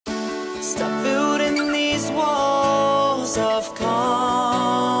Stop building these walls of concrete.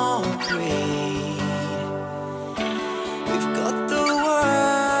 We've got the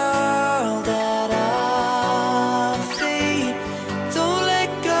world at our feet. Don't let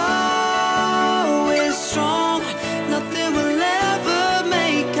go, we're strong. Nothing will ever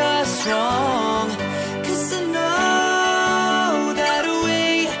make us strong. 'Cause I know that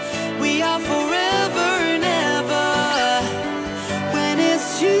we are forever and ever. When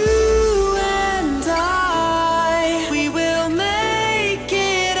it's you and I, we will make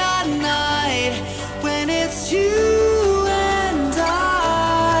it at night. When it's you and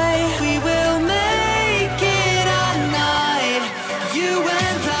I, we will make it at night. You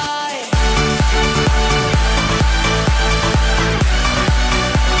and I.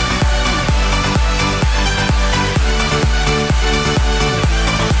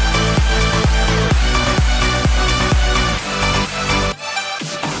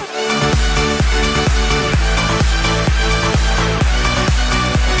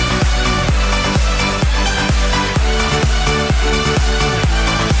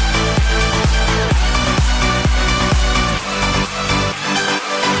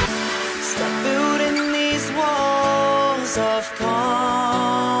 Stop building these walls of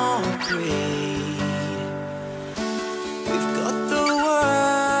concrete. We've got the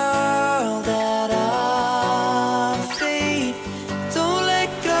world at our feet. Don't let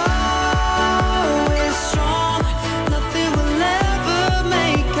go, we're strong. Nothing will ever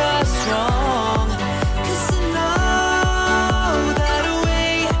make us strong. 'Cause I know that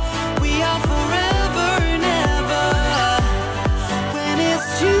we are forever and ever. When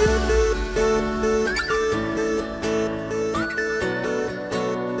it's you.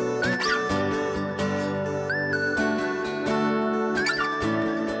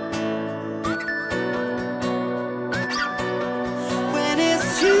 When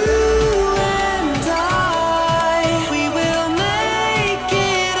it's you and I, we will make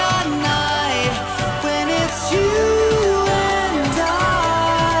it at night. When it's you and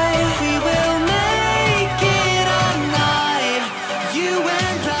I, we will make it at night. You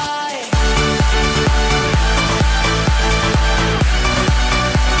and I.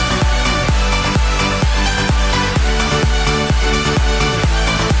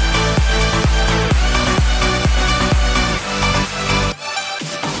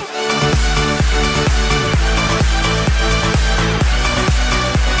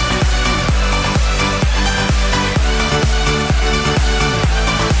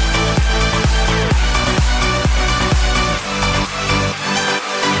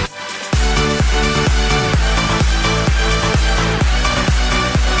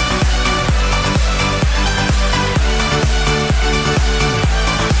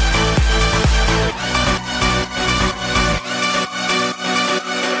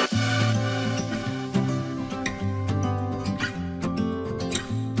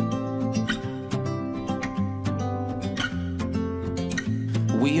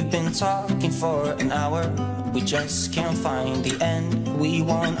 We've been talking for an hour, we just can't find the end. We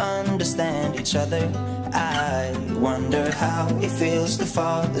won't understand each other. I wonder how it feels to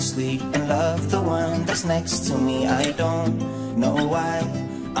fall asleep and love the one that's next to me. I don't know why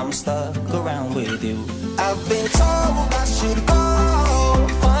I'm stuck around with you. I've been told I should go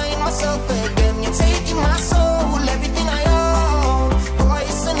find myself again. You're taking my soul, everything I own,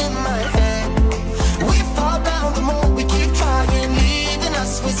 poison in my head. We fall down the more we keep trying, leaving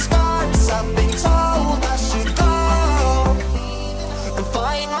us with scars. I've been told I should go and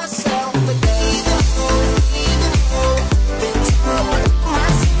find myself again. Even though, been told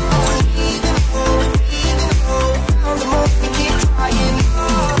myself, even though, the more we keep trying.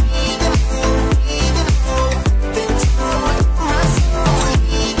 Even though, been told myself,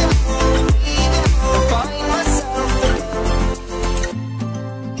 even though, find myself again.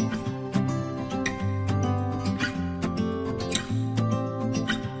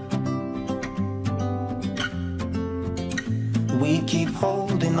 We keep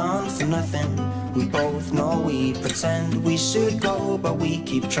holding on for nothing. We both know we pretend we should go, but we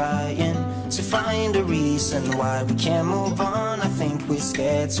keep trying to find a reason why we can't move on. I think we're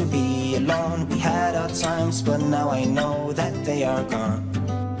scared to be alone. We had our times, but now I know that they are gone.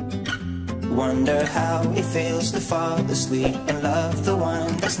 Wonder how it feels to fall asleep and love the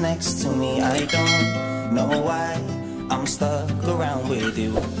one that's next to me. I don't know why I'm stuck around with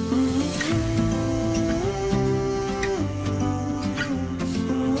you.